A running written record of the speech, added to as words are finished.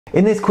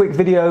In this quick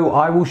video,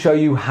 I will show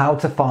you how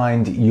to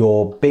find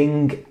your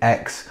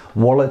BingX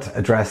wallet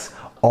address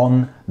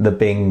on the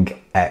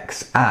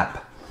BingX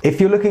app. If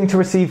you're looking to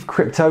receive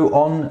crypto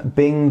on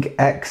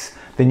BingX,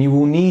 then you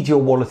will need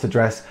your wallet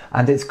address,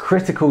 and it's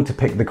critical to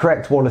pick the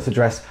correct wallet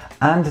address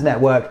and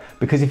network,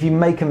 because if you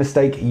make a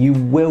mistake, you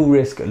will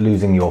risk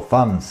losing your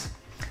funds.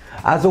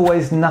 As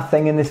always,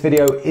 nothing in this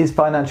video is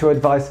financial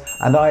advice,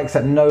 and I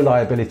accept no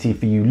liability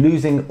for you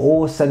losing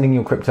or sending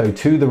your crypto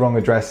to the wrong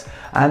address,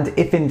 and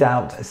if in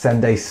doubt,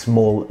 send a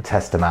small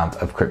test amount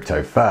of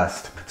crypto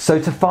first.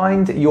 So to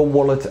find your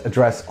wallet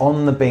address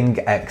on the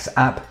BingX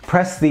app,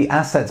 press the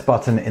Assets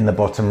button in the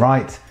bottom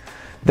right,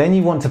 then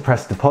you want to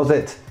press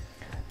Deposit,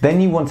 then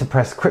you want to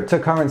press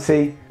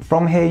Cryptocurrency.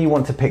 From here you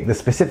want to pick the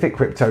specific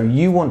crypto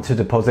you want to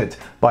deposit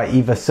by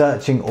either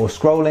searching or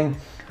scrolling.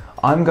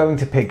 I'm going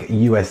to pick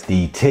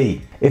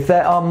USDT. If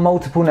there are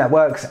multiple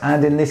networks,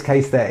 and in this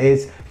case there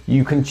is,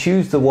 you can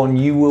choose the one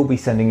you will be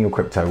sending your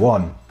crypto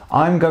on.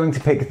 I'm going to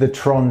pick the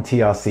Tron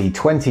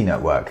TRC20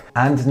 network,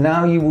 and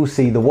now you will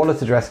see the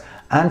wallet address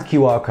and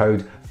QR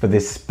code for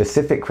this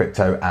specific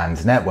crypto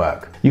and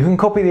network. You can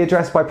copy the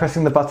address by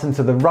pressing the button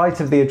to the right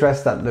of the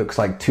address that looks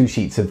like 2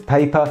 sheets of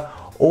paper,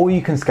 or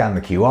you can scan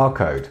the QR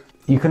code.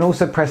 You can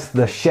also press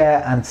the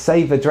Share and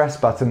Save Address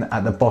button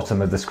at the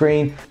bottom of the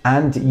screen,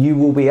 and you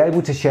will be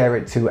able to share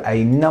it to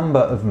a number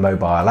of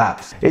mobile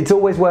apps. It's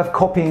always worth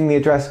copying the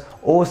address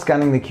or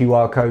scanning the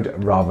QR code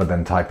rather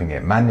than typing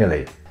it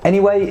manually.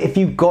 Anyway, if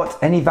you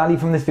got any value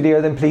from this video,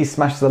 then please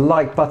smash the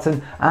like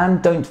button,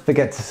 and don't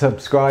forget to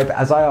subscribe,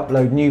 as I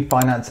upload new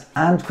finance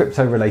and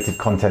crypto related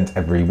content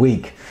every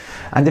week.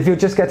 And if you're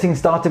just getting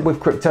started with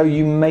crypto,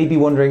 you may be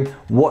wondering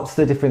what's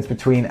the difference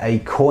between a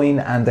coin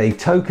and a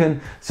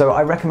token, so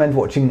I recommend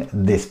watching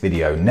this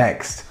video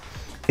next.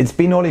 It's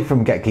been Ollie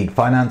from Get Geek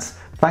Finance.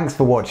 Thanks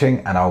for watching,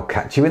 and I'll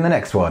catch you in the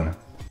next one.